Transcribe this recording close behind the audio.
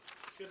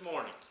Good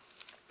morning.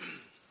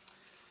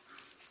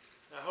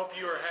 I hope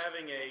you are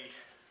having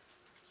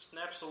just an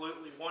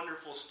absolutely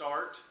wonderful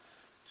start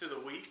to the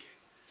week.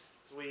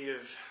 We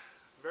have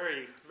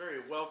very, very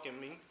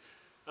welcoming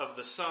of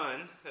the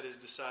sun that has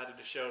decided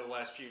to show the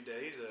last few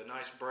days. A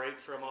nice break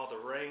from all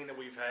the rain that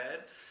we've had.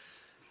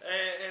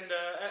 And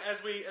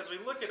as we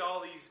look at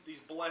all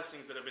these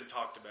blessings that have been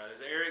talked about,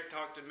 as Eric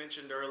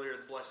mentioned earlier,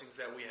 the blessings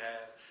that we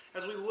have,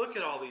 as we look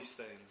at all these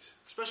things,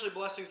 especially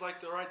blessings like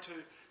the right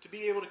to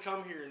be able to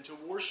come here and to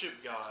worship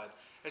God,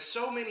 as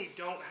so many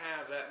don't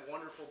have that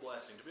wonderful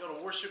blessing, to be able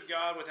to worship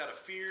God without a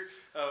fear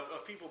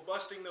of people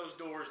busting those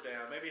doors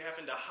down, maybe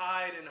having to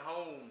hide in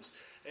homes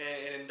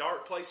and in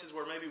dark places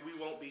where maybe we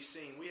won't be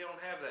seen. We don't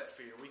have that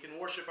fear. We can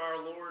worship our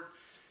Lord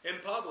in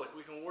public.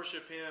 We can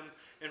worship Him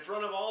in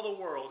front of all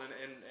the world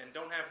and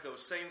don't have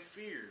those same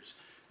fears.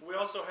 We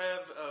also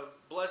have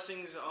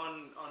blessings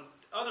on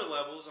other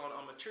levels,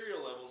 on material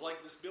levels,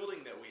 like this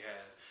building that we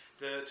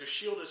have, to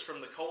shield us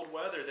from the cold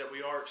weather that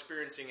we are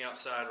experiencing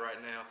outside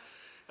right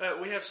now.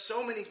 We have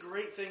so many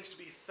great things to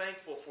be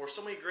thankful for,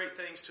 so many great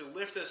things to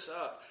lift us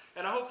up.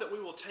 And I hope that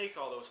we will take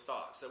all those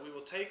thoughts, that we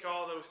will take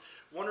all those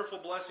wonderful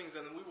blessings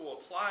and we will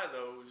apply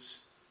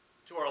those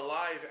to our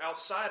life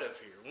outside of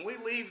here. When we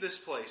leave this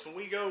place, when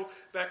we go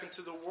back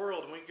into the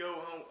world, when we go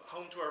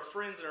home to our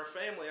friends and our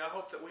family, I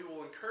hope that we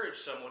will encourage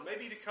someone,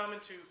 maybe to come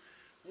into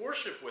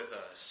worship with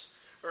us,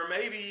 or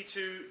maybe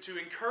to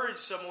encourage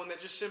someone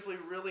that just simply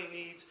really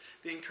needs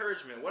the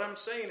encouragement. What I'm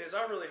saying is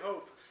I really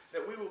hope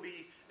that we will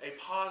be a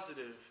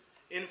positive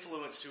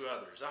influence to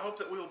others. I hope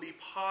that we will be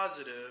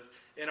positive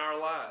in our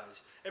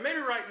lives. And maybe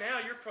right now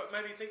you're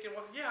maybe thinking,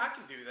 well, yeah, I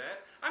can do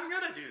that. I'm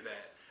going to do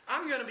that.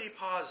 I'm going to be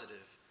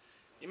positive.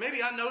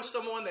 Maybe I know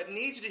someone that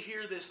needs to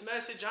hear this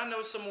message. I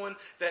know someone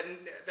that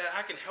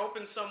I can help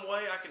in some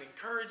way. I can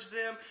encourage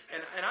them,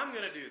 and I'm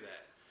going to do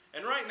that.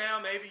 And right now,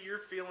 maybe you're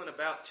feeling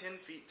about 10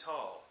 feet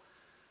tall.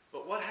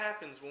 But what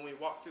happens when we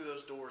walk through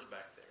those doors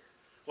back there?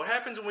 What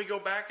happens when we go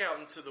back out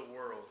into the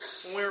world?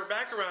 When we're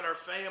back around our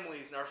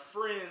families and our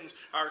friends,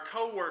 our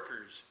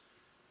co-workers?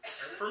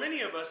 For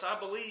many of us, I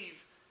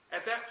believe,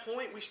 at that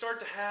point, we start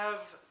to have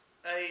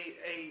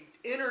a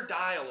inner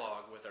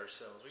dialogue with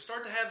ourselves. We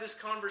start to have this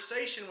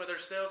conversation with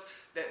ourselves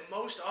that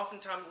most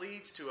oftentimes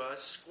leads to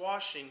us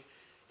squashing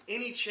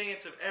any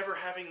chance of ever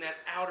having that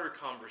outer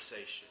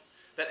conversation,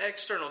 that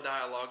external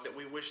dialogue that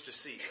we wish to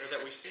seek, or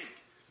that we seek.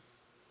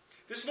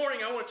 This morning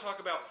I want to talk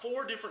about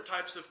 4 different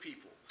types of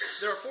people.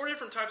 There are 4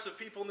 different types of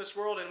people in this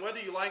world, and whether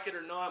you like it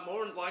or not,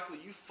 more than likely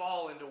you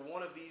fall into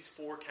one of these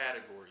 4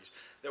 categories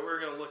that we're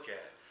going to look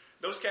at.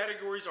 Those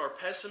categories are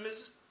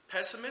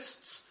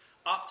pessimists,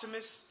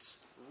 optimists,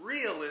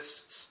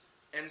 realists,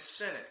 and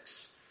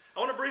cynics. I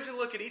want to briefly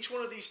look at each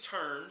one of these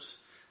terms,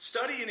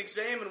 study and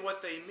examine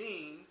what they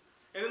mean,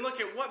 and then look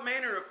at what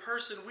manner of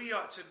person we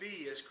ought to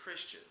be as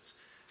Christians.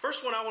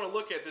 First one I want to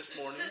look at this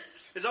morning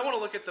is I want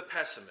to look at the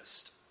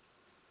pessimist.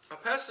 A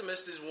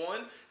pessimist is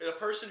a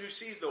person who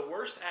sees the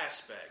worst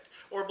aspect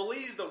or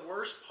believes the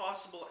worst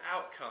possible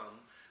outcome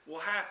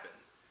will happen.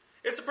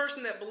 It's a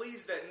person that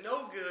believes that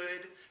no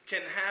good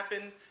can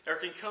happen or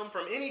can come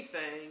from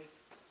anything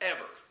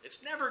ever.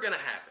 It's never going to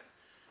happen.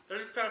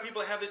 There's the kind of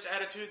people that have this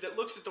attitude that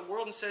looks at the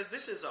world and says,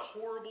 this is a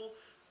horrible,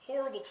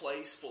 horrible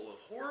place full of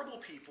horrible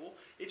people.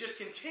 It just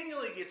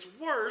continually gets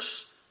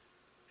worse,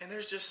 and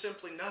there's just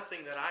simply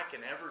nothing that I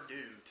can ever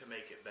do to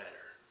make it better.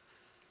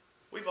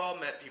 We've all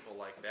met people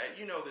like that.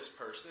 You know this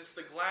person. It's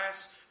the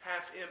glass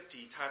half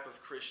empty type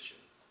of Christian.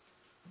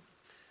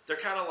 They're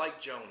kind of like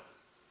Jonah.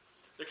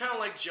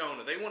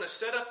 They want to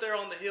sit up there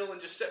on the hill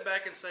and just sit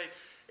back and say,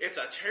 it's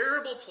a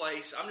terrible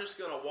place. I'm just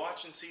going to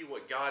watch and see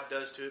what God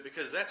does to it,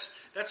 because that's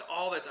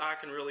all that I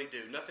can really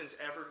do. Nothing's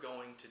ever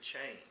going to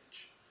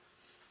change.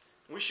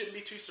 We shouldn't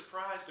be too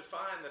surprised to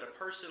find that a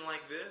person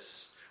like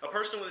this, a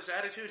person with this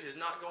attitude, is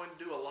not going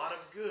to do a lot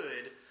of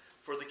good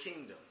for the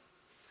kingdom.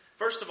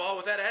 First of all,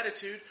 with that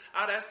attitude,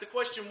 I'd ask the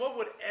question, what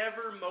would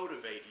ever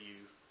motivate you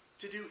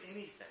to do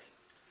anything?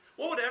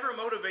 What would ever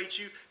motivate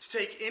you to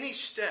take any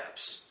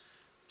steps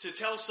to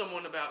tell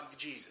someone about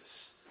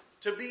Jesus,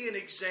 to be an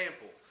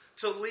example,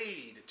 to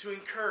lead, to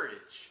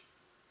encourage?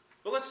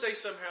 But let's say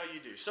somehow you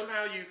do.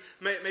 Somehow you,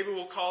 maybe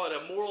we'll call it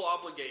a moral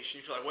obligation.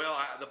 You feel like, well,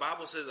 the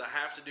Bible says I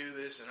have to do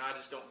this, and I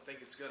just don't think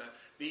it's going to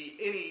be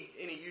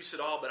any use at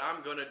all, but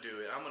I'm going to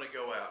do it. I'm going to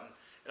go out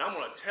and I'm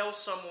going to tell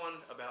someone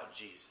about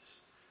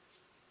Jesus.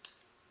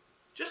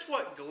 Just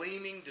what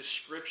gleaming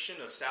description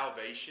of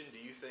salvation do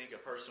you think a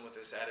person with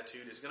this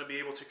attitude is going to be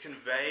able to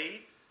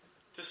convey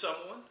to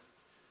someone?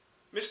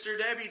 Mr.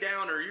 Debbie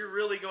Downer, you're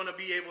really going to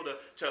be able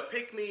to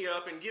pick me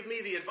up and give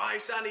me the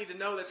advice I need to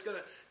know that's going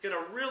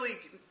to really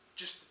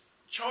just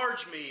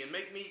charge me and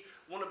make me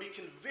want to be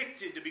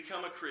convicted to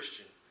become a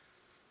Christian.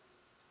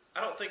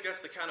 I don't think that's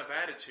the kind of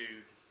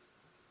attitude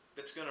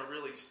that's going to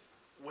really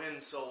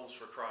win souls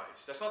for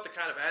Christ. That's not the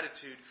kind of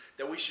attitude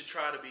that we should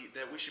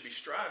be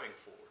striving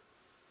for.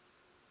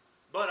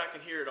 But I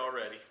can hear it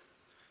already.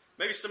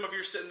 Maybe some of you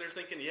are sitting there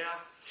thinking, yeah,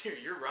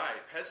 you're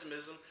right.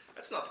 Pessimism,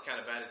 that's not the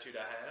kind of attitude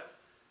I have.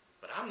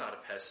 But I'm not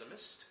a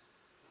pessimist.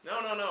 No,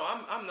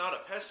 I'm not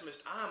a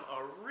pessimist. I'm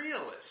a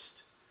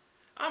realist.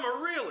 I'm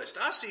a realist.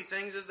 I see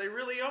things as they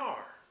really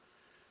are.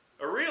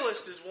 A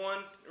realist is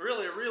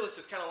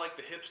kind of like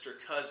the hipster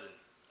cousin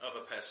of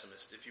a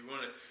pessimist. If you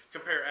want to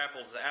compare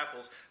apples to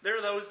apples,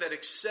 they're those that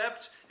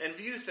accept and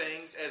view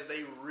things as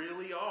they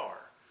really are.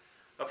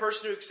 A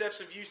person who accepts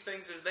and views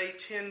things as they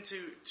tend to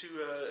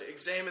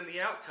examine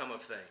the outcome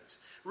of things.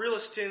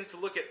 Realist tends to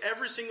look at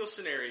every single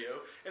scenario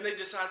and they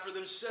decide for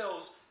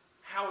themselves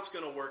how it's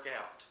going to work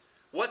out.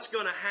 What's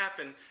going to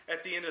happen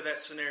at the end of that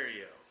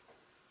scenario?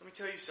 Let me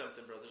tell you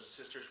something, brothers and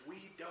sisters.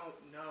 We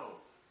don't know.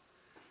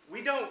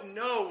 We don't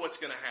know what's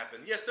going to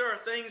happen. Yes, there are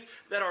things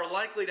that are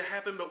likely to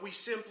happen, but we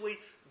simply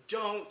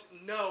don't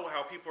know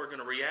how people are going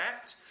to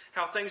react,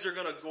 how things are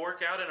going to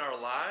work out in our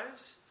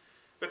lives.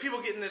 But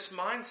people get in this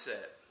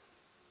mindset.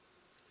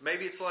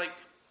 Maybe it's like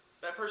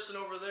that person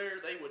over there,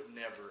 they would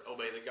never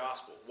obey the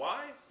gospel.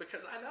 Why?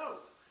 Because I know.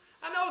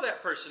 I know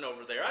that person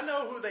over there. I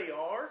know who they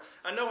are.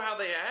 I know how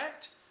they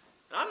act.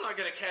 I'm not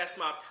going to cast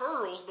my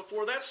pearls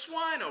before that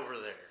swine over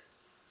there.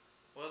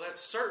 Well,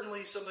 that's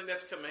certainly something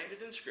that's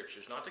commanded in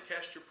Scriptures, not to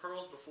cast your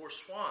pearls before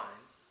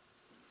swine.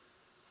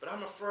 But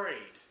I'm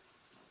afraid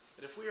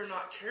that if we are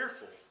not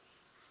careful,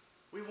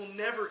 we will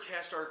never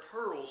cast our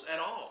pearls at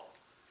all.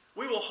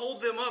 We will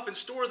hold them up and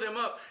store them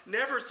up,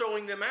 never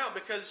throwing them out,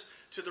 because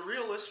to the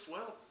realist,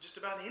 well, just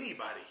about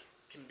anybody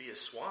can be a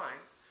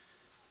swine.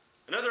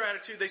 Another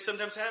attitude they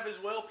sometimes have is,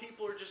 well,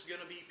 people are just going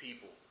to be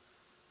people.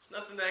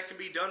 Nothing that can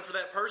be done for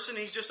that person.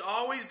 He's just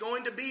always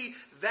going to be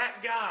that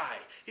guy.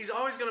 He's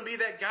always going to be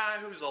that guy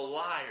who's a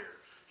liar.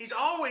 He's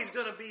always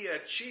going to be a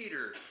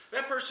cheater.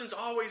 That person's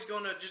always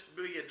going to just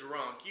be a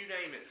drunk. You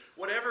name it.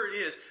 Whatever it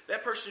is,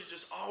 that person's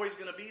just always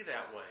going to be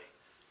that way.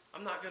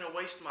 I'm not going to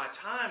waste my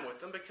time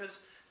with them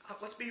because,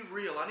 let's be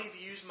real, I need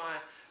to use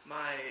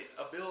my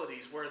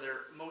abilities where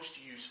they're most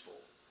useful.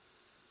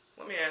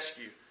 Let me ask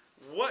you,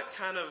 what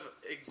kind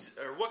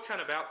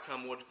of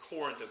outcome would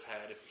Corinth have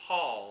had if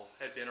Paul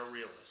had been a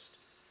realist?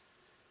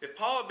 If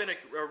Paul had been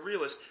a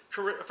realist,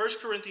 1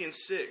 Corinthians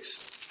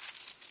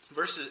 6,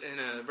 verses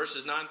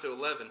 9 through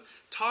 11,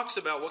 talks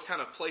about what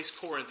kind of place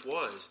Corinth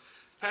was.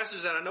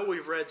 Passage that I know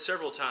we've read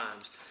several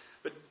times,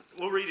 but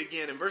we'll read it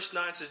again. In verse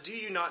 9 it says, "Do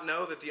you not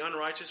know that the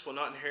unrighteous will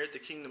not inherit the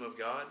kingdom of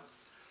God?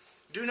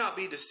 Do not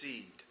be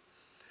deceived.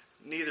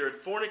 Neither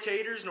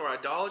fornicators, nor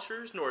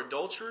idolaters, nor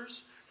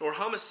adulterers, nor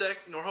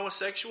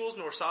homosexuals,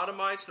 nor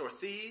sodomites, nor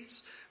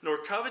thieves, nor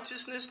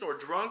covetousness, nor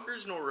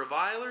drunkards, nor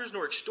revilers,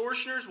 nor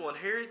extortioners will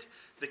inherit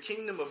the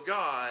kingdom of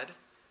God.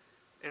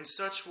 And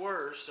such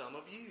were some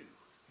of you."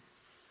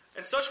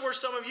 And such were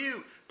some of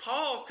you.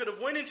 Paul could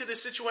have went into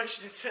this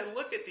situation and said,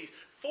 look at these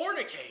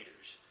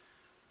fornicators,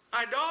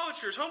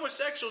 idolaters,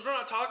 homosexuals. We're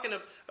not talking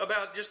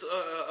about just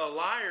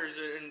liars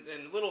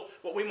and little,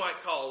 what we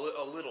might call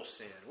a little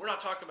sin. We're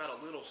not talking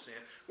about a little sin.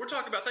 We're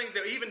talking about things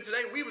that even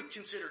today we would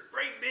consider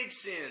great big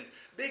sins,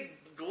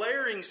 big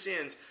glaring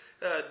sins,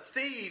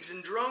 thieves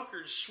and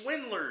drunkards,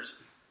 swindlers.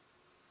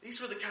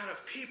 These were the kind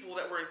of people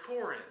that were in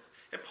Corinth.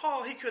 And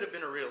Paul, he could have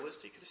been a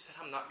realist. He could have said,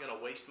 I'm not going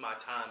to waste my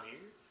time here.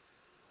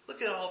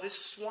 Look at all this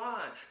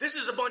swine. This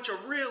is a bunch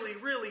of really,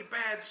 really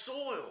bad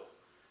soil.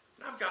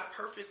 And I've got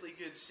perfectly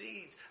good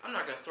seeds. I'm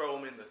not going to throw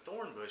them in the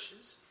thorn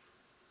bushes.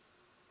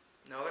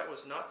 No, that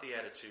was not the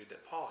attitude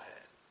that Paul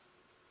had.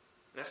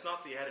 And that's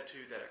not the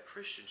attitude that a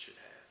Christian should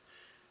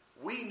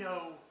have. We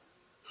know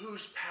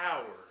whose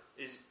power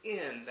is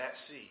in that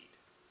seed.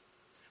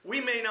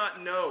 We may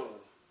not know.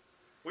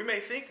 We may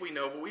think we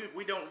know, but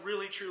we don't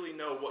really truly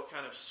know what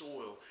kind of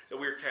soil that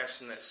we're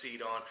casting that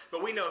seed on.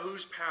 But we know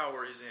whose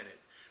power is in it.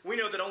 We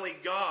know that only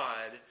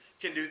God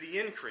can do the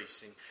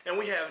increasing. And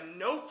we have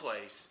no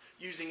place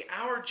using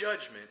our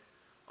judgment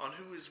on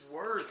who is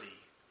worthy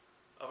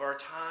of our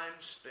time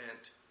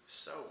spent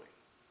sowing.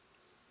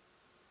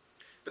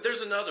 But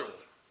there's another one.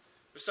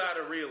 Beside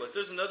a realist,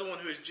 there's another one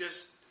who is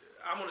just,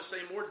 I'm going to say,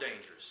 more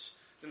dangerous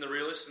than the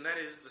realist, and that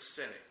is the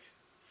cynic.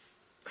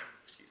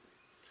 Excuse me.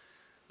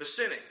 The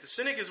cynic. The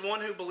cynic is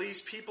one who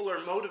believes people are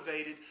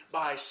motivated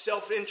by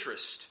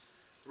self-interest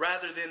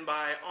rather than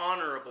by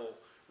honorable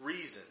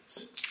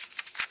reasons.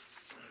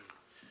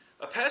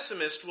 A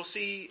pessimist will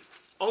see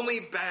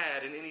only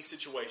bad in any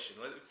situation.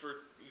 For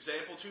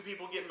example, two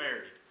people get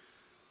married.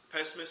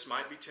 Pessimists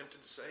might be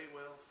tempted to say,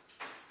 well,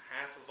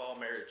 half of all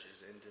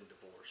marriages end in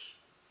divorce.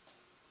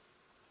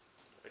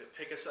 Way to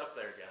pick us up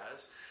there,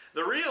 guys.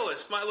 The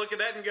realist might look at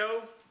that and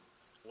go,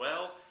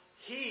 well,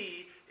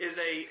 he is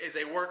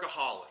a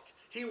workaholic.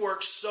 He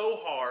works so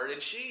hard, and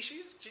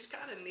she's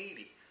kind of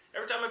needy.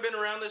 Every time I've been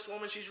around this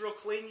woman, she's real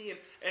clingy,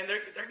 and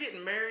they're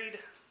getting married.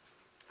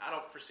 I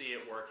don't foresee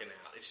it working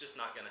out. It's just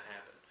not going to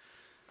happen.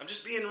 I'm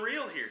just being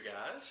real here,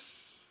 guys.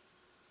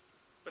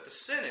 But the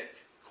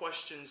cynic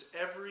questions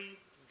every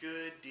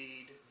good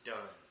deed done.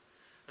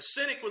 A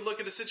cynic would look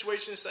at the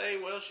situation and say,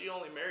 well, she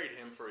only married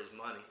him for his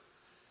money.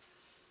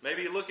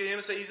 Maybe you look at him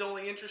and say he's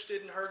only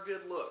interested in her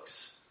good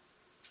looks.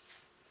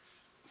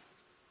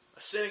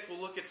 A cynic will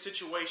look at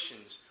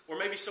situations where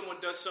maybe someone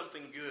does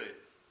something good.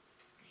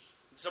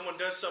 Someone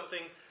does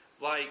something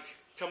like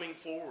coming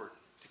forward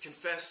to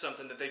confess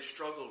something that they've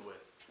struggled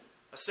with.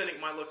 A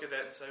cynic might look at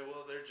that and say,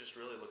 well, they're just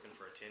really looking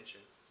for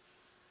attention.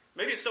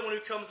 Maybe it's someone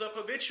who comes up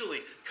habitually,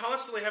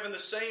 constantly having the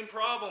same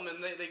problem,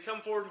 and they come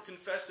forward and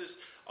confess this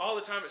all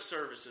the time at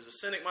services. A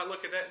cynic might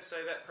look at that and say,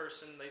 that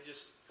person, they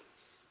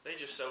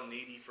just so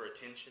needy for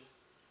attention.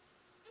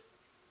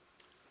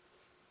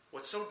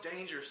 What's so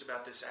dangerous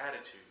about this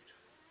attitude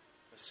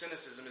of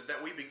cynicism is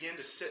that we begin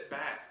to sit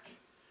back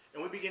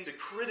and we begin to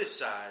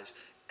criticize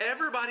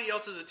everybody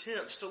else's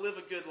attempts to live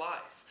a good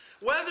life,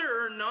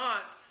 whether or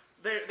not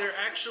they're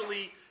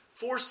actually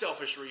for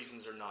selfish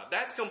reasons or not.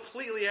 That's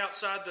completely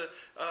outside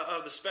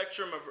of the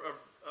spectrum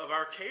of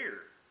our care.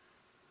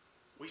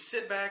 We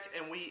sit back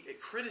and we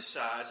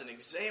criticize and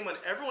examine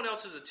everyone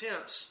else's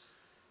attempts,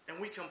 and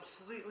we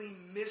completely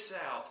miss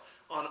out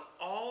on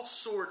all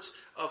sorts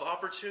of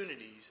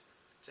opportunities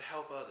to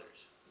help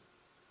others.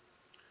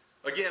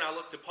 Again, I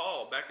look to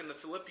Paul back in the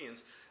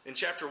Philippians in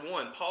chapter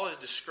 1. Paul is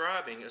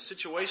describing a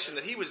situation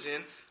that he was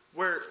in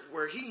where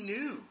he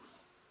knew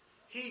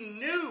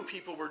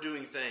people were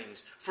doing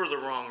things for the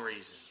wrong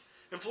reason.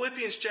 In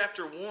Philippians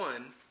chapter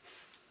 1,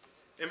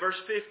 in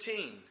verse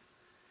 15,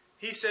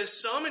 he says,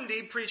 some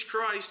indeed preach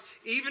Christ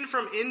even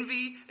from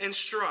envy and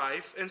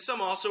strife, and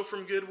some also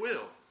from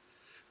goodwill.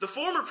 The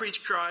former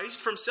preach Christ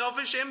from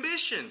selfish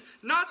ambition,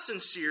 not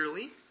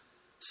sincerely,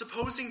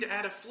 supposing to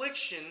add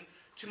affliction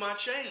to my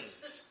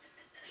chains.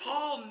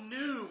 Paul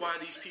knew why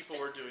these people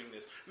were doing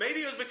this.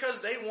 Maybe it was because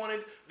they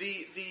wanted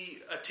the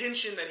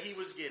attention that he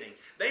was getting.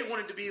 They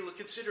wanted to be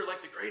considered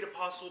like the great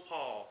apostle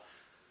Paul.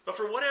 But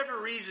for whatever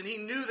reason, he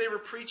knew they were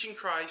preaching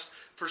Christ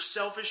for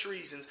selfish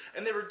reasons,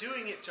 and they were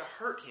doing it to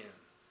hurt him.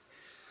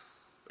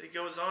 But he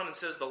goes on and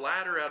says, the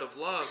latter out of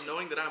love,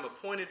 knowing that I'm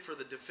appointed for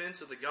the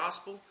defense of the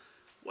gospel.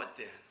 What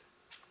then?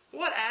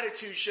 What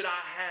attitude should I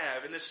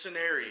have in this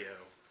scenario?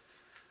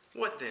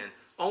 What then?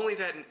 Only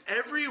that in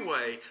every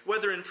way,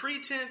 whether in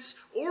pretense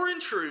or in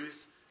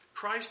truth,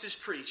 Christ is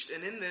preached,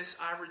 and in this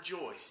I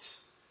rejoice.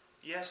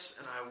 Yes,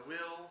 and I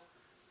will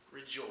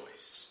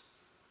rejoice.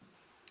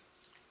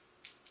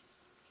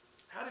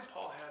 How did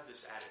Paul have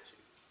this attitude?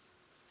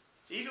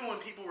 Even when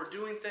people were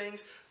doing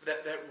things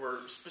that were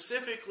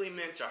specifically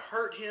meant to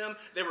hurt him,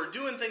 they were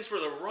doing things for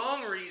the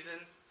wrong reason,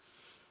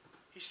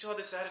 he still had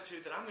this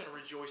attitude that I'm going to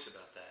rejoice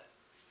about that.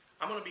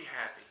 I'm going to be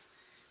happy.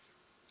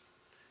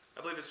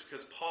 I believe it's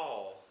because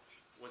Paul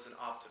was an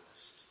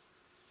optimist.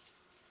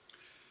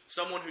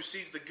 Someone who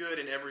sees the good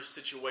in every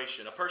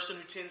situation. A person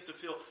who tends to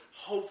feel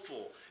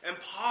hopeful and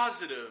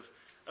positive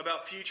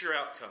about future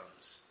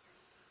outcomes.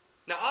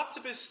 Now,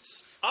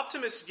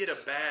 optimists get a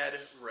bad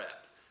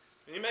rep.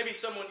 And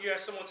you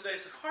ask someone today,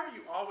 say, why are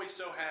you always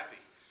so happy?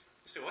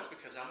 They say, well, it's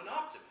because I'm an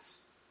optimist.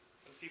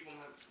 Some people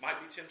might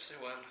be tempted to say,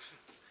 well,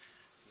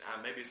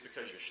 maybe it's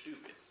because you're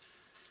stupid.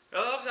 A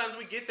lot of times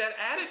we get that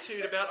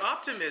attitude about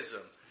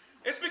optimism.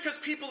 It's because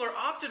people are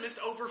optimists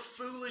over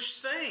foolish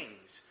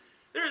things.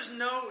 There is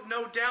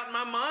no doubt in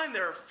my mind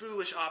there are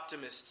foolish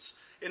optimists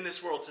in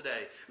this world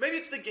today. Maybe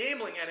it's the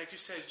gambling addict who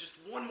says just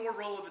one more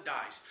roll of the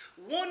dice,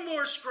 one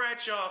more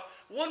scratch off,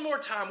 one more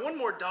time, one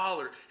more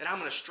dollar, and I'm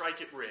going to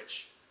strike it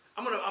rich.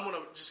 I'm going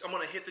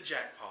to hit the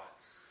jackpot.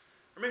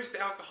 Or maybe it's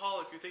the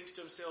alcoholic who thinks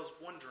to himself,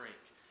 one drink.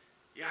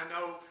 Yeah,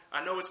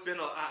 I know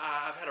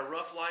I've had a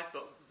rough life,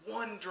 but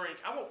one drink,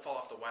 I won't fall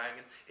off the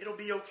wagon. It'll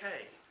be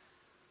okay.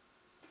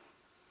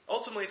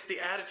 Ultimately, it's the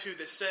attitude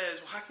that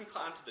says, well, I can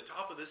climb to the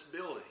top of this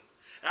building.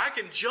 And I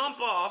can jump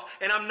off,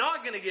 and I'm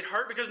not going to get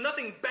hurt because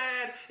nothing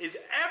bad is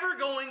ever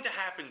going to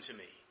happen to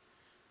me.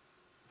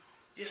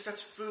 Yes,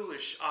 that's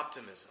foolish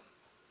optimism.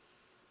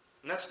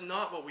 And that's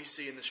not what we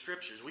see in the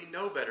Scriptures. We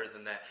know better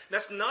than that.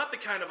 That's not the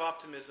kind of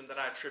optimism that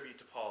I attribute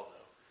to Paul,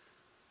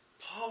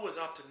 though. Paul was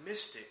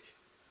optimistic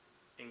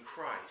in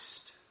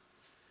Christ.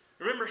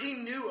 Remember, he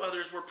knew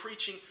others were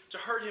preaching to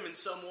hurt him in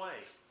some way.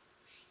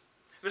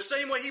 The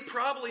same way he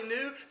probably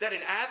knew that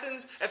in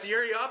Athens, at the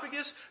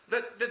Areopagus,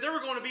 that there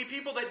were going to be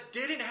people that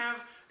didn't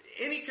have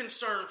any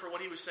concern for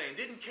what he was saying,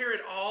 didn't care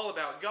at all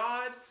about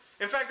God.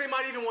 In fact, they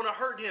might even want to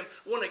hurt him,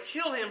 want to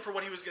kill him for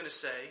what he was going to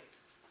say.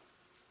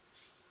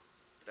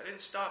 But that didn't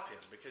stop him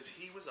because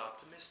he was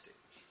optimistic.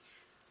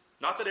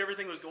 Not that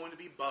everything was going to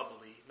be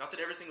bubbly, not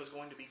that everything was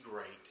going to be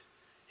great.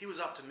 He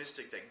was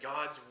optimistic that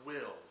God's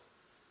will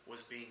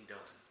was being done.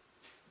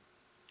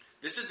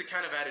 This is the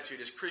kind of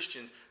attitude as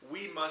Christians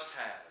we must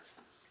have.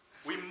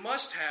 We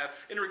must have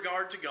in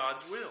regard to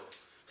God's will.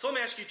 So let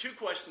me ask you two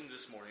questions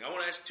this morning. I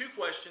want to ask two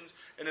questions,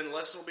 and then the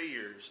lesson will be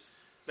yours.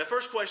 The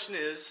first question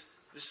is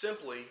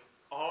simply,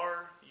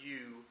 are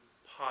you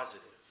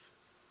positive?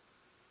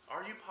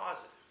 Are you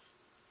positive?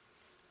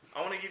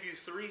 I want to give you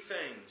three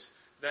things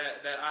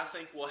that I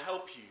think will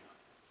help you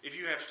if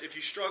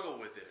you struggle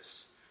with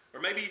this. Or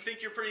maybe you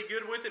think you're pretty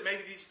good with it.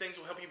 Maybe these things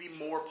will help you be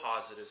more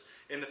positive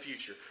in the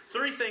future.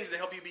 Three things that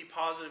help you be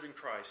positive in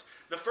Christ.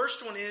 The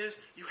first one is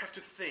you have to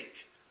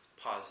think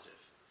positive.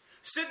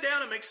 Sit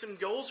down and make some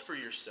goals for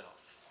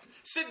yourself.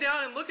 Sit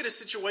down and look at a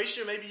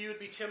situation. Maybe you would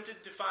be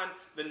tempted to find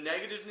the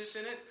negativeness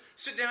in it.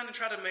 Sit down and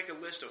try to make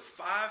a list of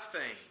 5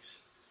 things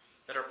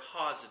that are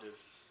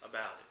positive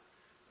about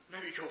it.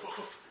 Maybe you go,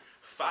 whoa,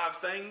 5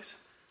 things.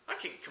 I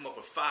can't come up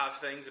with 5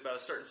 things about a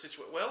certain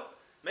situation. Well,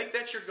 make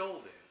that your goal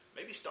then.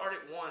 Maybe start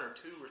at 1 or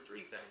 2 or 3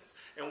 things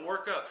and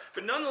work up.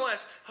 But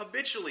nonetheless,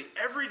 habitually,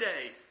 every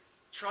day,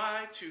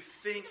 try to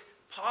think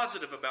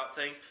positive about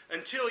things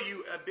until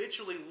you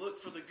habitually look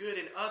for the good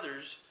in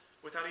others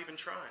without even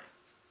trying.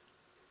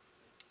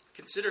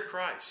 Consider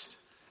Christ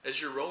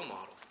as your role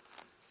model.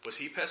 Was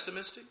he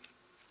pessimistic?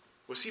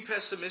 Was he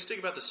pessimistic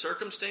about the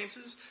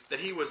circumstances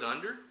that he was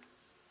under?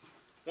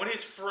 When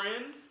his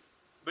friend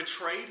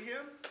betrayed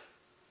him?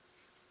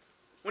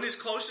 When his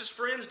closest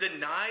friends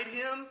denied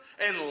him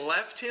and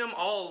left him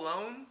all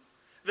alone?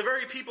 The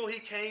very people he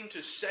came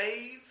to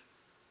save?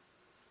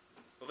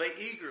 Well, they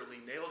eagerly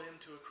nailed him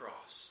to a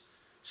cross,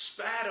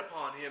 spat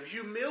upon him,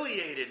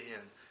 humiliated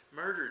him,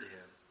 murdered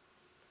him.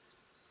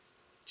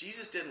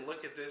 Jesus didn't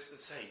look at this and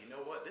say, you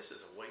know what, this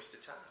is a waste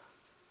of time.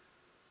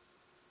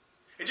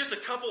 In just a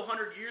couple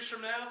hundred years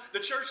from now, the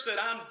church that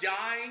I'm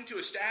dying to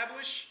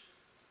establish,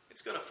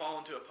 it's going to fall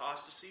into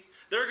apostasy.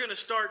 They're going to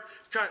start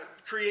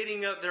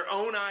creating their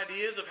own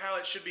ideas of how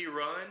it should be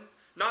run.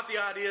 Not the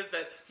ideas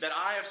that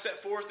I have set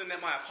forth and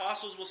that my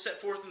apostles will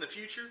set forth in the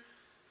future.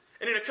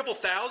 And in a couple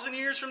thousand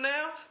years from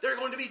now, there are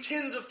going to be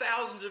tens of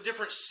thousands of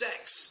different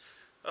sects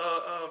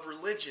of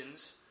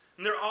religions.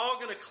 And they're all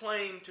going to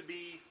claim to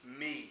be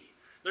me.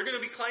 They're going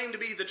to be claimed to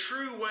be the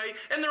true way.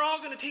 And they're all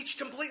going to teach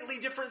completely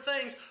different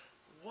things.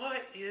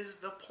 What is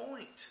the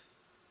point?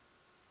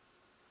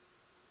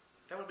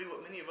 That would be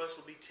what many of us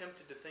would be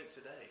tempted to think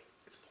today.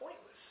 It's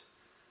pointless.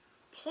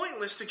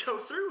 Pointless to go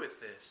through with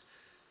this.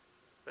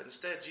 But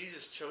instead,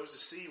 Jesus chose to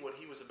see what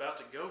he was about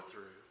to go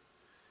through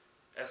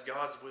as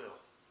God's will.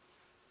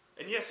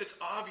 And yes, it's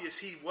obvious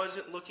he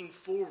wasn't looking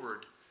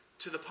forward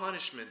to the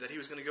punishment that he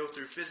was going to go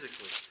through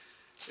physically.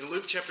 In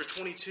Luke chapter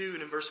 22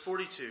 and in verse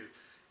 42,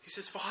 he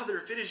says, Father,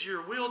 if it is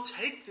your will,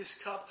 take this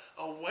cup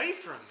away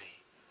from me.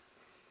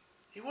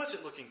 He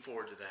wasn't looking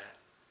forward to that.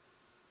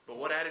 But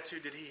what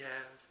attitude did he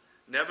have?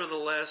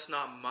 Nevertheless,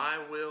 not my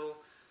will,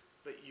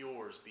 but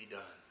yours be done.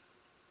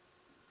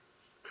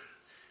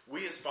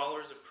 We as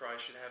followers of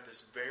Christ should have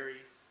this very,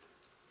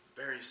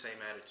 very same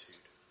attitude.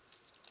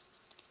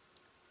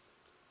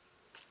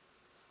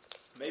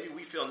 Maybe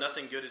we feel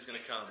nothing good is going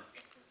to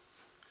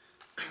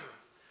come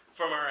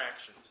from our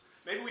actions.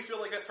 Maybe we feel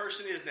like that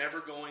person is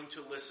never going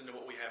to listen to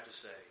what we have to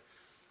say.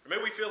 Or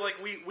maybe we feel like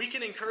we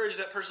can encourage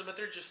that person, but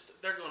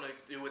they're going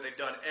to do what they've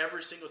done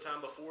every single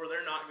time before.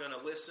 They're not going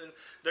to listen.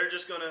 They're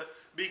just going to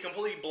be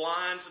completely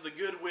blind to the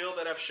goodwill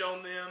that I've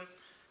shown them,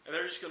 and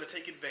they're just going to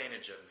take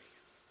advantage of me.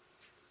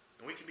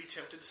 And we can be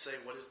tempted to say,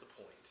 what is the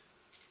point?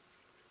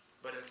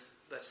 But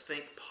let's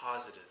think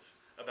positive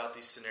about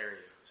these scenarios.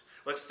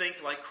 Let's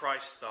think like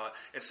Christ thought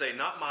and say,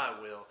 not my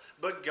will,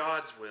 but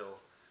God's will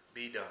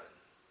be done.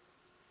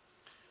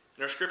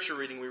 In our scripture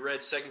reading, we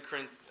read 2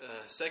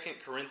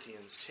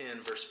 Corinthians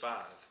 10, verse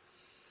 5.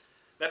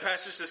 That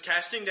passage says,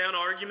 casting down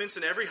arguments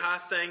and every high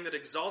thing that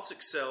exalts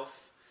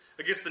itself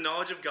against the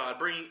knowledge of God,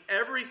 bringing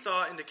every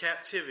thought into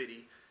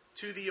captivity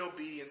to the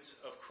obedience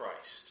of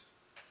Christ.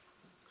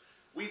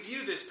 We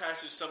view this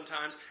passage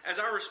sometimes as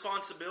our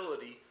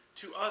responsibility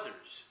to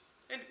others.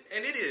 And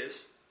it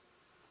is.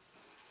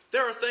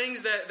 There are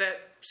things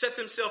that set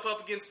themselves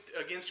up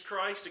against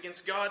Christ,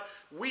 against God.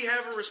 We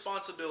have a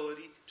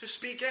responsibility to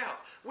speak out.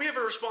 We have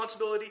a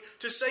responsibility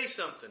to say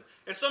something.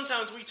 And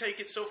sometimes we take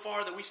it so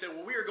far that we say,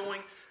 well,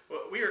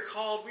 we are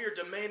called, we are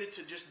demanded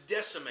to just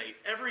decimate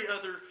every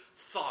other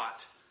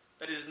thought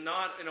that is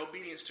not in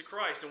obedience to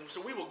Christ. And so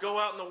we will go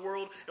out in the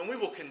world and we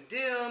will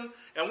condemn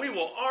and we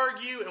will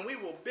argue and we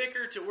will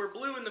bicker till we're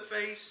blue in the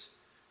face.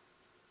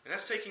 And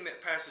that's taking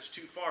that passage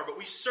too far. But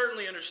we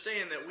certainly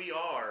understand that we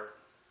are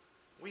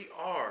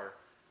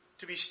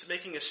to be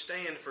making a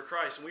stand for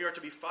Christ. And we are to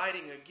be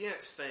fighting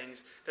against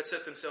things that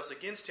set themselves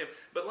against Him.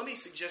 But let me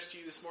suggest to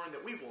you this morning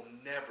that we will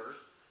never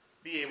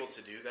be able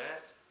to do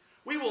that.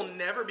 We will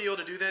never be able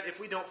to do that if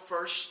we don't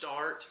first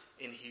start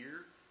in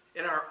here,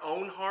 in our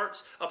own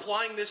hearts,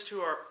 applying this to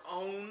our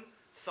own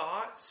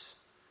thoughts.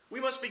 We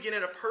must begin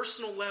at a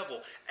personal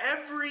level.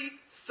 Every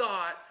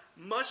thought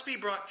must be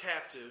brought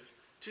captive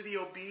to the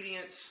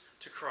obedience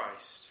to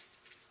Christ.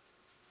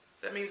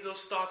 That means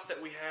those thoughts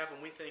that we have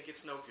when we think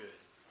it's no good.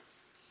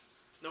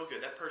 It's no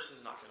good. That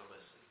person's not going to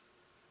listen.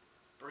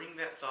 Bring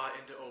that thought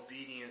into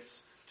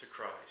obedience to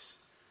Christ.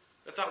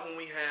 The thought when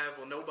we have,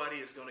 well, nobody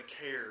is going to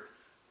care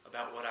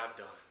about what I've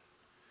done.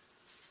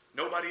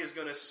 Nobody is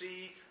going to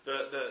see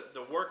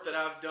the work that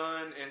I've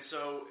done, and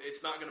so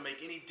it's not going to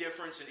make any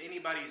difference in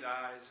anybody's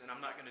eyes, and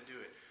I'm not going to do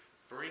it.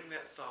 Bring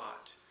that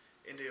thought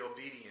into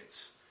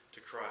obedience to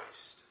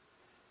Christ.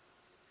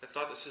 That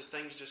thought that says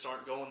things just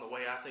aren't going the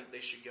way I think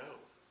they should go.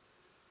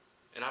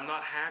 And I'm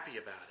not happy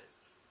about it.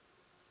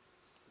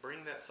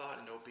 Bring that thought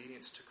into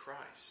obedience to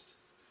Christ.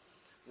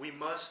 We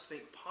must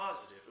think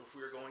positive if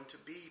we are going to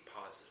be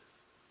positive.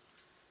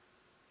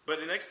 But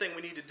the next thing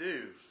we need to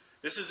do,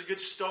 this is a good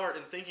start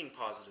in thinking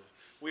positive.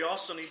 We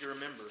also need to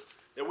remember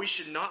that we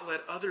should not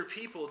let other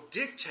people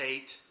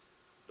dictate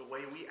the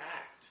way we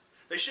act.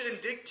 They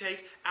shouldn't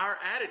dictate our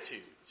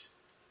attitudes.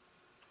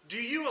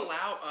 Do you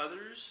allow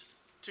others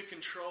to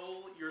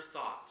control your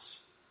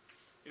thoughts.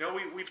 You know,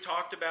 we've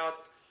talked about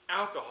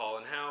alcohol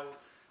and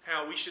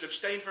how we should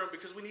abstain from it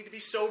because we need to be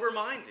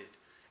sober-minded.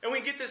 And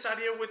we get this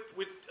idea with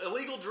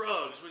illegal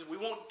drugs. We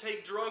won't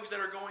take drugs that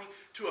are going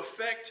to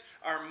affect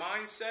our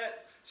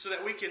mindset so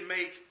that we can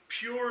make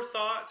pure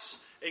thoughts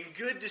and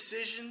good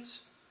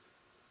decisions.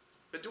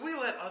 But do we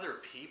let other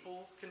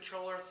people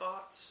control our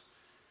thoughts?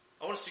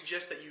 I want to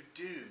suggest that you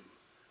do.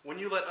 When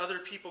you let other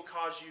people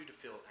cause you to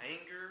feel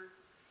anger,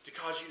 to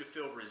cause you to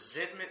feel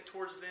resentment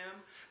towards them,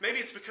 maybe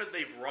it's because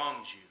they've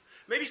wronged you.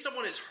 Maybe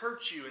someone has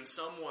hurt you in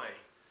some way.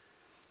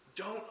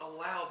 Don't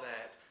allow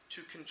that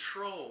to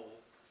control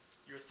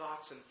your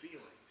thoughts and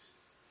feelings.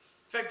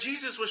 In fact,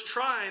 Jesus was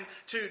trying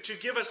to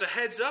give us a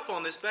heads up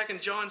on this back in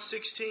John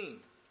 16.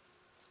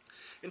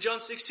 In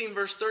John 16,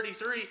 verse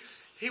 33,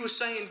 he was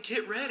saying,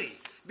 get ready.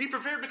 Be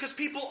prepared because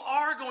people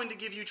are going to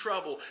give you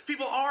trouble.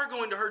 People are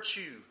going to hurt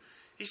you.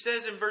 He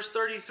says in verse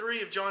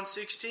 33 of John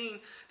 16,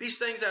 these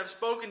things I have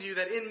spoken to you,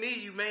 that in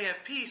me you may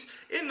have peace.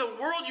 In the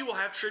world you will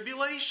have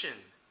tribulation.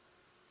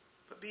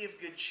 But be of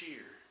good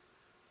cheer.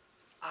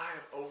 I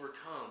have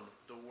overcome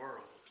the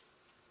world.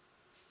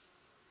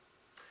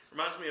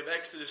 Reminds me of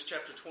Exodus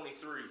chapter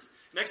 23.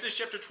 In Exodus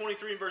chapter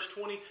 23 and verse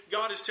 20,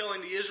 God is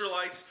telling the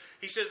Israelites,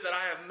 He says that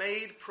I have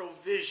made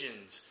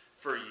provisions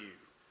for you.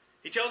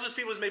 He tells His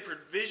people He's made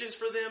provisions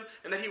for them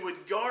and that He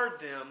would guard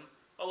them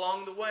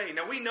along the way.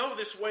 Now we know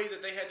this way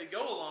that they had to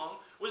go along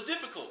was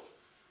difficult.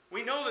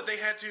 We know that they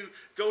had to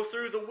go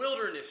through the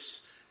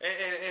wilderness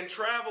and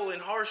travel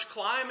in harsh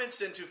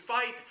climates and to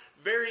fight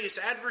various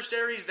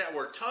adversaries that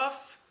were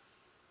tough.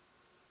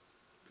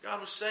 But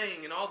God was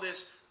saying in all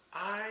this,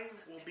 I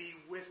will be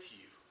with you.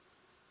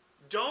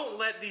 Don't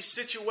let these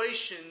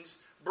situations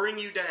bring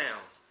you down.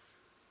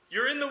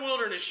 You're in the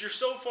wilderness. You're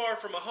so far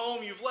from a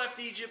home. You've left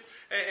Egypt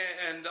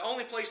and the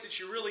only place that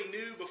you really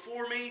knew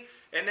before me.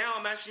 And now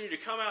I'm asking you to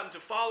come out and to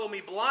follow me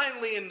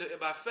blindly and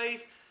by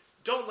faith.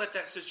 Don't let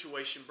that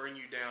situation bring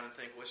you down and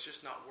think, well, it's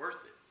just not worth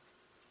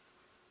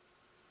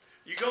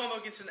it. You go up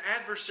against an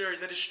adversary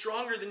that is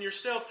stronger than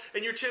yourself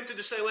and you're tempted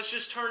to say, let's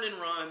just turn and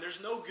run. There's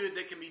no good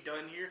that can be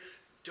done here.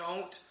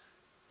 Don't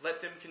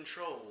let them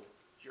control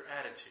your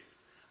attitude.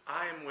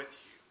 I am with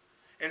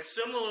you. And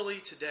similarly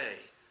today,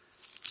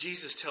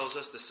 Jesus tells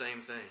us the same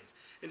thing.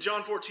 In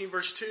John 14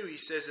 verse 2, He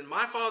says, in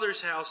my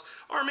Father's house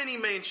are many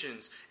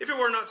mansions. If it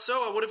were not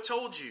so, I would have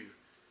told you.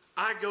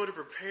 I go to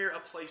prepare a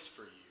place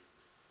for you.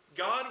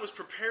 God was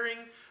preparing,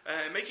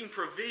 making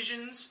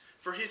provisions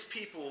for His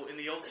people in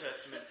the Old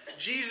Testament.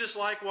 Jesus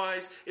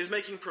likewise is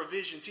making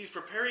provisions. He's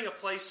preparing a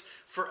place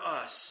for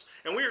us.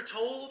 And we are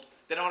told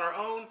that on our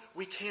own,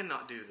 we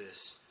cannot do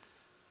this.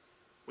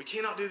 We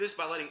cannot do this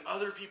by letting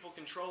other people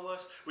control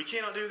us. We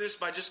cannot do this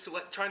by just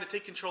trying to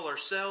take control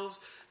ourselves,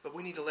 but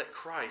we need to let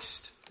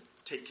Christ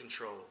take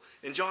control.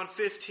 In John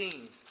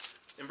 15,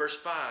 in verse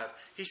 5,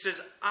 He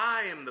says,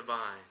 I am the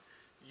vine,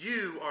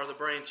 you are the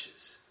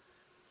branches.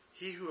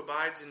 He who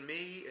abides in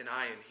me and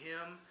I in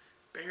him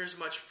bears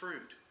much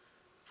fruit,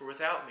 for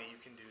without me you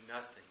can do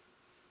nothing.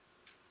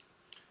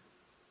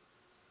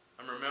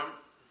 I'm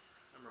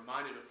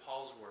reminded of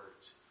Paul's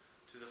words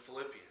to the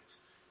Philippians.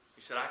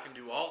 He said, I can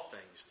do all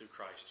things through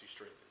Christ who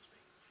strengthens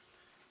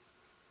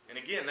me.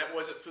 And again, that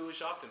wasn't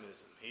foolish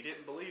optimism. He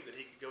didn't believe that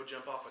he could go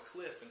jump off a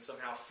cliff and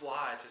somehow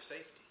fly to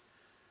safety.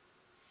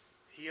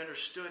 He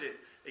understood it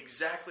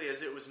exactly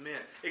as it was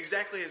meant,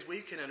 exactly as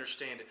we can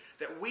understand it,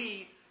 that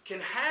we can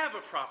have a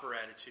proper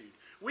attitude.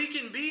 We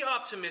can be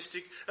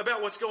optimistic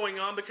about what's going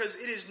on because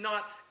it is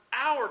not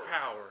our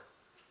power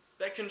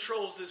that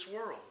controls this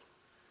world.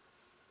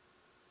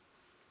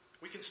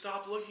 We can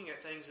stop looking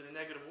at things in a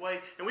negative way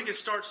and we can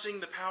start seeing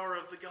the power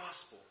of the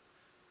gospel.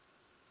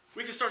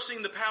 We can start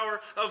seeing the power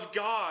of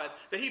God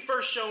that He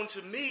first shown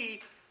to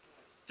me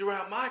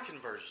throughout my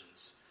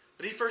conversions.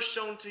 But He first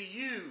shown to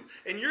you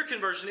in your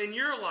conversion, in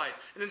your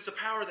life. And it's a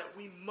power that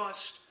we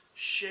must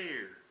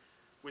share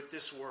with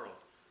this world,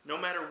 no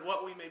matter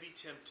what we may be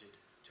tempted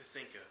to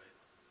think of it.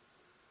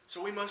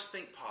 So we must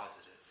think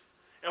positive.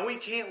 And we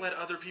can't let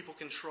other people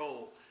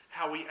control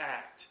how we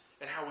act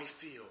and how we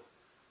feel.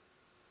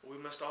 We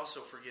must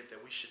also forget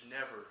that we should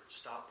never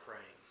stop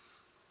praying.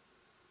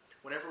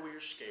 Whenever we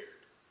are scared,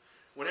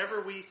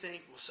 whenever we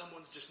think, well,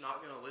 someone's just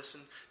not going to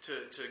listen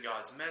to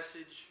God's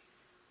message,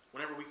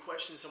 whenever we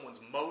question someone's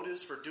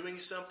motives for doing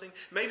something,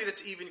 maybe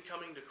that's even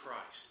coming to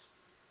Christ,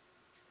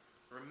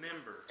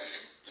 remember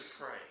to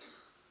pray.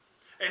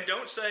 And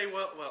don't say,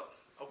 well,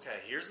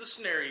 okay, here's the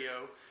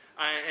scenario,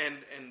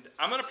 and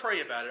I'm going to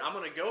pray about it. I'm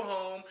going to go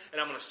home, and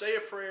I'm going to say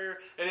a prayer,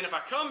 and then if I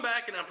come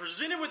back and I'm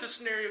presented with the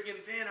scenario again,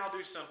 then I'll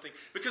do something.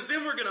 Because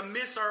then we're going to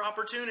miss our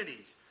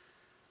opportunities.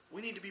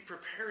 We need to be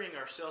preparing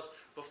ourselves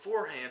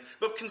beforehand.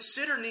 But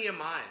consider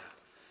Nehemiah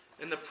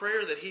and the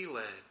prayer that he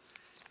led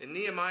in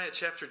Nehemiah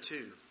chapter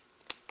 2.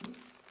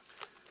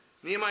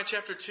 Nehemiah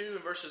chapter 2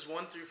 and verses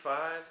 1 through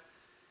 5. It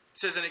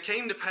says, and it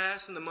came to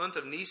pass in the month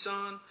of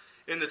Nisan,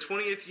 in the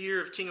 20th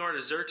year of King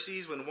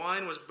Artaxerxes, when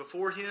wine was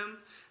before him,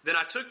 then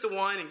I took the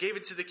wine and gave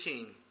it to the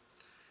king.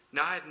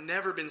 Now I had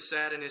never been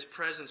sad in his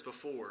presence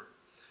before,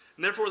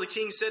 And therefore the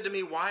king said to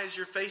me, why is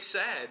your face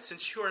sad,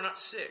 since you are not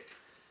sick?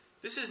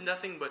 This is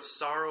nothing but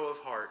sorrow of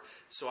heart.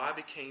 So I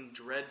became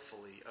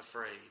dreadfully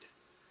afraid.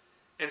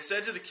 And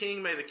said to the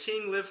king, may the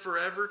king live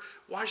forever.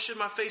 Why should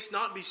my face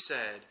not be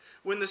sad,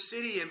 when the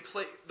city and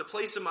the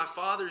place of my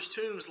father's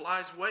tombs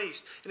lies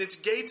waste, and its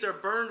gates are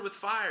burned with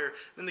fire?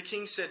 Then the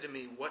king said to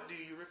me, what do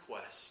you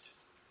request?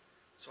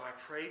 So I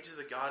prayed to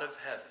the God of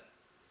heaven,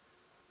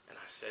 and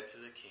I said to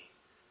the king.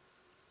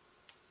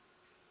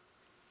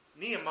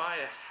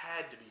 Nehemiah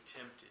had to be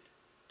tempted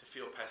to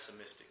feel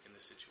pessimistic in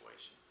this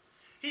situation.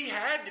 He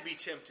had to be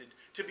tempted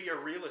to be a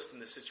realist in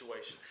this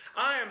situation.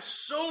 I am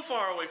so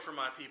far away from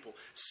my people,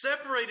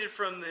 separated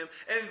from them,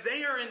 and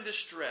they are in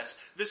distress.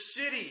 The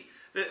city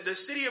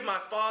of my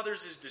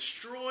fathers is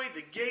destroyed.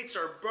 The gates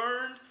are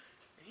burned.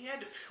 And he had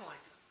to feel like,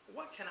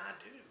 what can I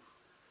do?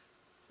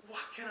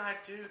 What can I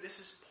do? This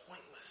is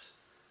pointless.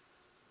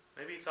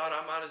 Maybe he thought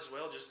I might as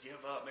well just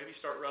give up. Maybe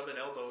start rubbing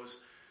elbows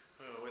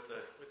with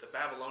the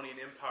Babylonian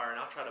Empire, and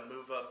I'll try to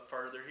move up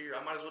further here.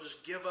 I might as well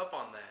just give up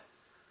on that.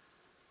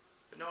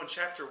 But no, in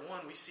chapter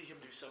 1, we see him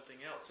do something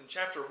else. In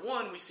chapter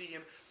 1, we see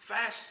him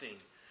fasting.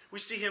 We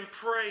see him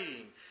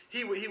praying.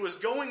 He was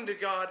going to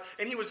God,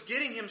 and he was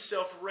getting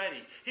himself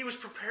ready. He was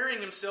preparing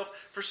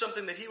himself for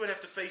something that he would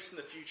have to face in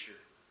the future.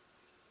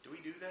 Do we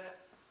do that?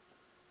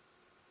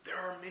 There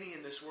are many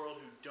in this world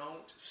who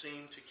don't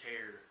seem to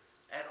care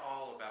at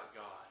all about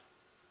God.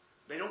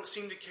 They don't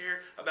seem to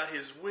care about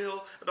his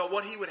will, about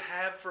what he would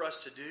have for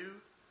us to do.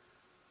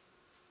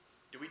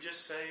 Do we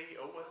just say,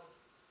 oh well,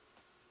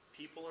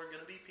 people are going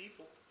to be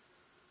people?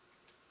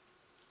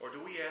 Or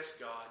do we ask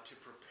God to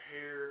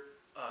prepare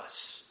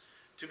us,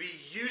 to be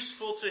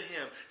useful to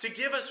him, to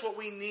give us what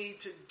we need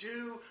to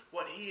do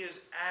what he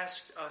has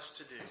asked us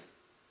to do?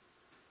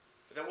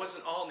 But that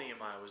wasn't all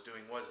Nehemiah was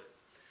doing, was it?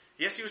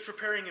 Yes, he was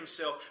preparing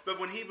himself, but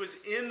when he was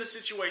in the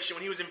situation,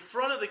 when he was in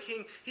front of the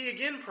king, he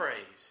again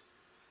prays.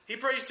 He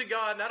prays to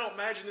God, and I don't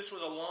imagine this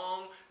was a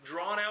long,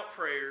 drawn-out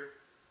prayer.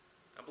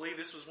 I believe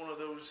this was one of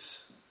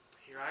those,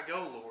 here I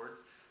go, Lord,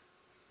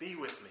 be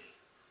with me.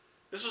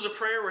 This was a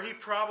prayer where he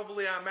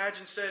probably, I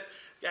imagine,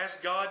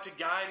 asked God to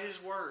guide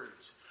his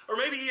words. Or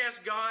maybe he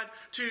asked God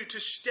to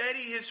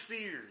steady his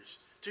fears,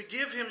 to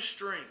give him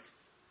strength.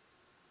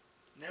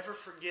 Never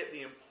forget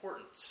the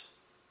importance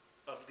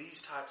of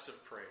these types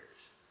of prayers.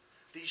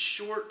 These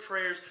short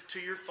prayers to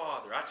your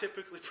Father. I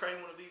typically pray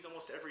one of these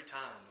almost every time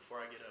before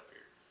I get up here.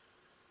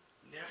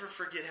 Never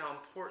forget how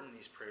important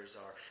these prayers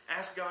are.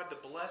 Ask God to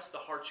bless the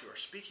heart you are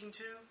speaking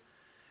to.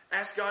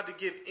 Ask God to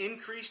give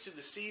increase to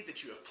the seed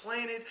that you have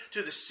planted,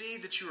 to the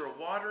seed that you are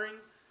watering.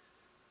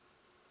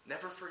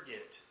 Never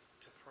forget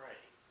to pray.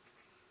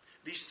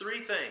 These three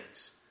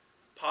things,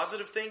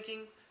 positive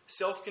thinking,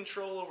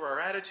 self-control over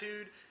our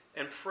attitude,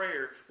 and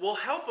prayer, will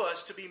help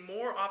us to be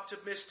more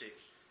optimistic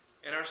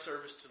in our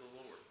service to the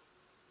Lord.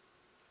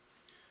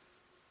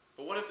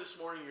 But what if this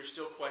morning you're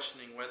still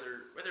questioning whether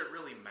it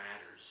really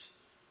matters?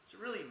 Does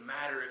it really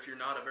matter if you're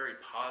not a very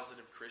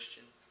positive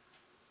Christian?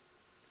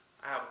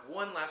 I have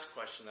one last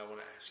question I want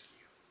to ask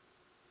you.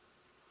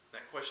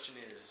 That question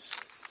is,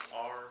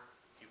 are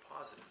you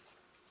positive?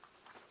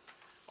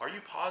 Are you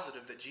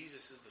positive that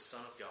Jesus is the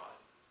Son of God?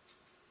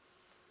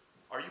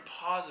 Are you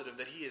positive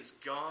that he has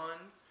gone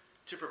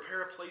to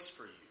prepare a place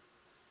for you,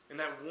 and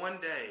that one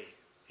day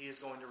he is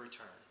going to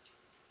return?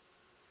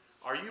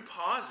 Are you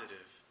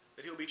positive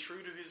that he'll be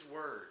true to his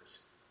words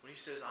when he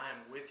says, I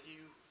am with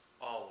you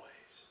always?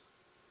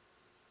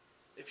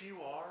 If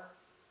you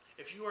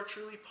are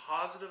truly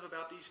positive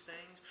about these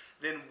things,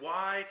 then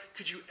why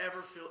could you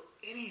ever feel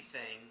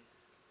anything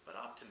but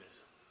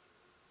optimism?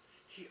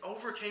 He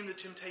overcame the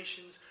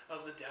temptations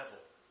of the devil.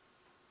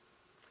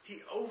 He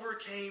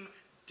overcame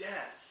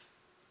death.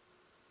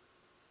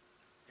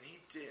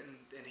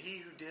 And he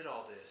who did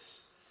all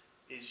this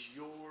is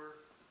your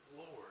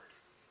Lord.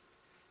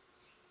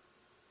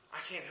 I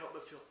can't help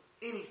but feel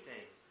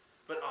anything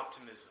but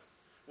optimism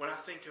when I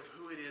think of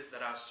who it is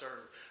that I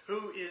serve.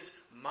 Who is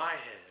my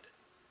head?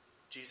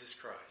 Jesus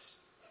Christ.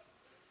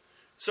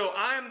 So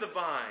I am the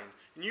vine,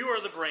 and you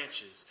are the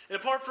branches. And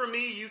apart from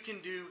me, you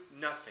can do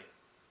nothing.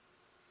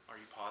 Are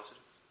you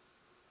positive?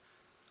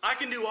 I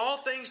can do all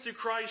things through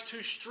Christ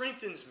who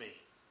strengthens me.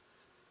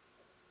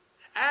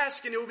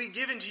 Ask and it will be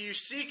given to you.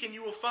 Seek and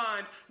you will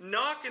find.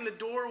 Knock and the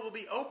door will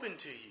be open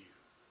to you.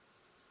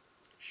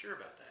 Sure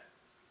about that.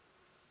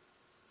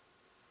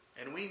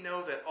 And we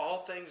know that all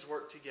things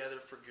work together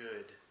for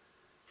good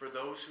for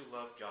those who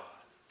love God,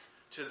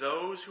 to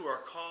those who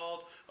are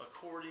called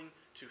according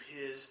to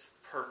his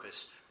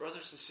purpose.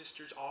 Brothers and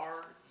sisters,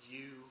 are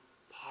you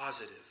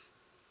positive?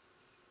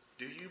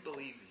 Do you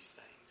believe these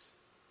things?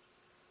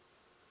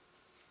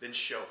 Then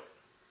show it.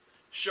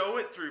 Show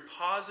it through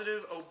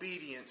positive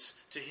obedience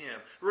to him.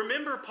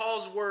 Remember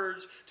Paul's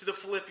words to the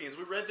Philippians.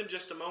 We read them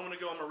just a moment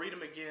ago. I'm going to read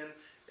them again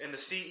in the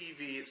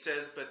CEV. It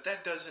says, but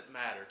that doesn't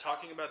matter.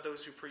 Talking about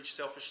those who preach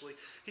selfishly.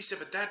 He said,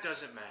 but that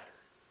doesn't matter.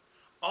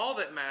 All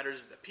that matters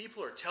is that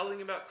people are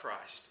telling about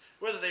Christ,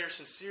 whether they are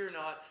sincere or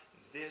not.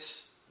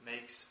 This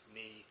makes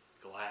me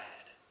glad.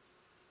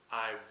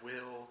 I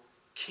will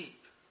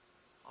keep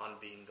on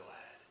being glad.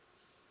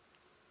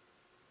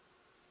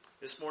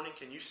 This morning,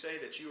 can you say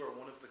that you are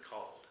one of the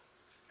called?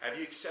 Have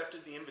you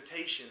accepted the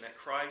invitation that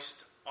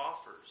Christ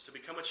offers to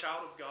become a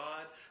child of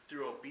God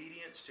through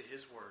obedience to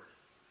His Word?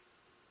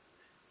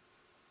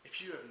 If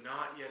you have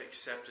not yet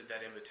accepted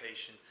that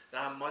invitation,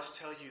 then I must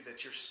tell you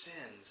that your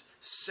sins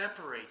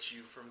separate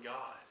you from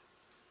God.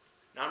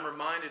 Now I'm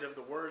reminded of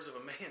the words of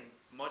a man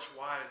much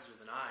wiser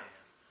than I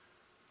am,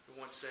 who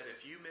once said,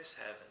 if you miss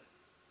heaven,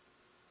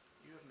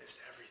 you have missed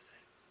everything.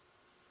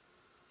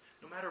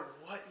 No matter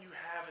what you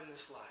have in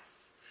this life,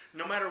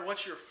 no matter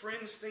what your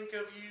friends think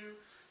of you,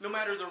 no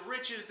matter the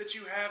riches that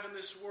you have in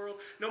this world,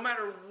 no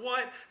matter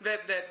what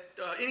that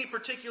any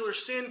particular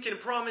sin can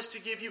promise to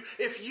give you,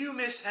 if you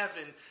miss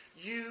heaven,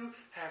 you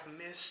have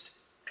missed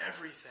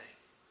everything.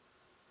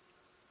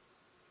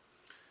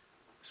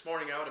 This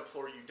morning I would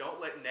implore you,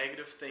 don't let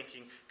negative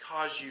thinking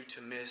cause you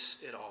to miss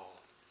it all.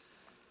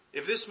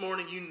 If this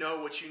morning you know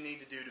what you need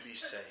to do to be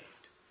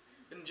saved,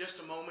 then in just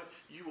a moment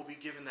you will be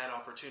given that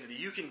opportunity.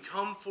 You can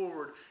come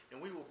forward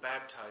and we will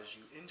baptize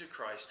you into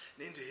Christ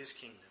and into His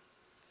kingdom.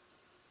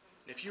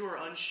 And if you are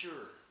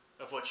unsure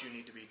of what you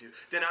need to be doing,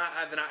 then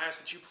I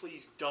ask that you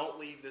please don't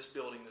leave this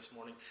building this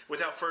morning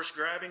without first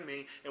grabbing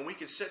me, and we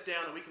can sit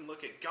down and we can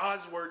look at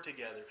God's Word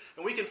together,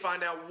 and we can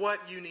find out what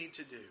you need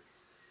to do.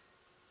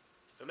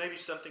 But maybe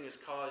something has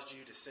caused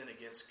you to sin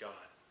against God.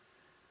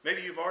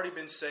 Maybe you've already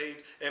been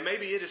saved, and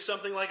maybe it is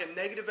something like a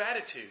negative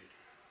attitude.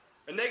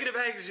 A negative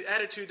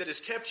attitude that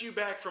has kept you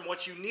back from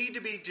what you need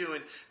to be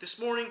doing. This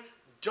morning,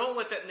 don't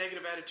let that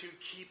negative attitude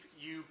keep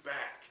you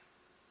back.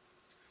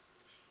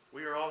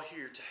 We are all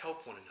here to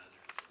help one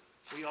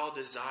another. We all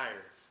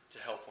desire to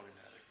help one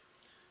another.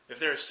 If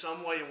there is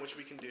some way in which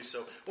we can do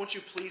so, won't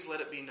you please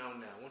let it be known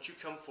now? Won't you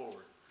come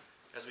forward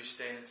as we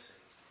stand and sing?